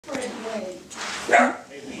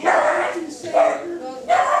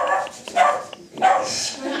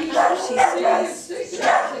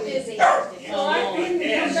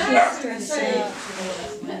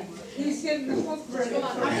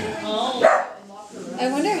I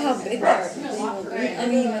wonder how big they are. I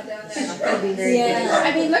mean, yeah.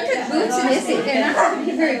 I mean, look at Boots and Izzy. They're not going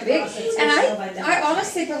to be very big. And I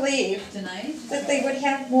honestly believe that they would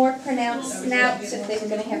have more pronounced snouts if they were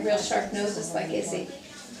going to have real sharp noses like Izzy.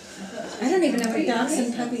 I don't even know what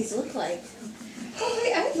Dachshund puppies look like.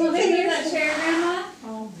 Oh, I think they hear that chair, Grandma.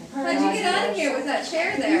 How'd you get out of here with that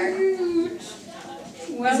chair there?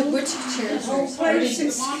 Well, which chairs are where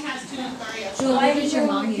does your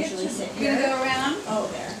mom usually sit? You gonna go around? Oh,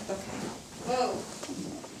 there. Okay. Whoa.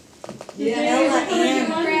 Yeah, Ella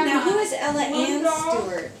Ann. Now, who is Ella Ann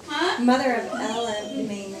Stewart? Huh? Mother of Ella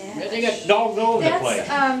May Nash. They got dogs all over the place.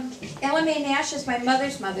 Ella May Nash is my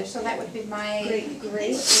mother's mother, so that would be my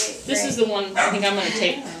great. This is the one I think I'm going to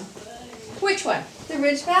take. Which one? The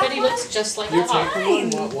Ridgeback But he one? looks just like You're Doc. taking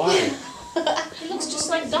one? Why? He looks just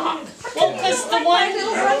like Doc. Well, because the one,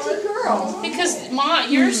 little runty girl. because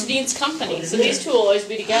yours needs company, so these two will always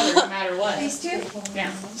be together no matter what. These two?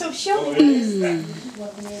 Yeah. So show me.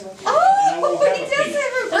 Oh, he does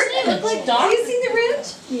have a Doesn't he look like Doc? Do you see the ridge?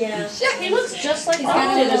 Yeah. He looks just like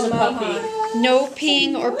Doc did as a puppy. No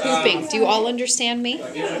peeing or pooping. Do you all understand me?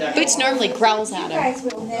 Boots normally growls at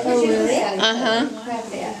him. Oh, really? Uh-huh. Grab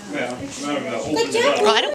that. Yeah, Good job. Well, I don't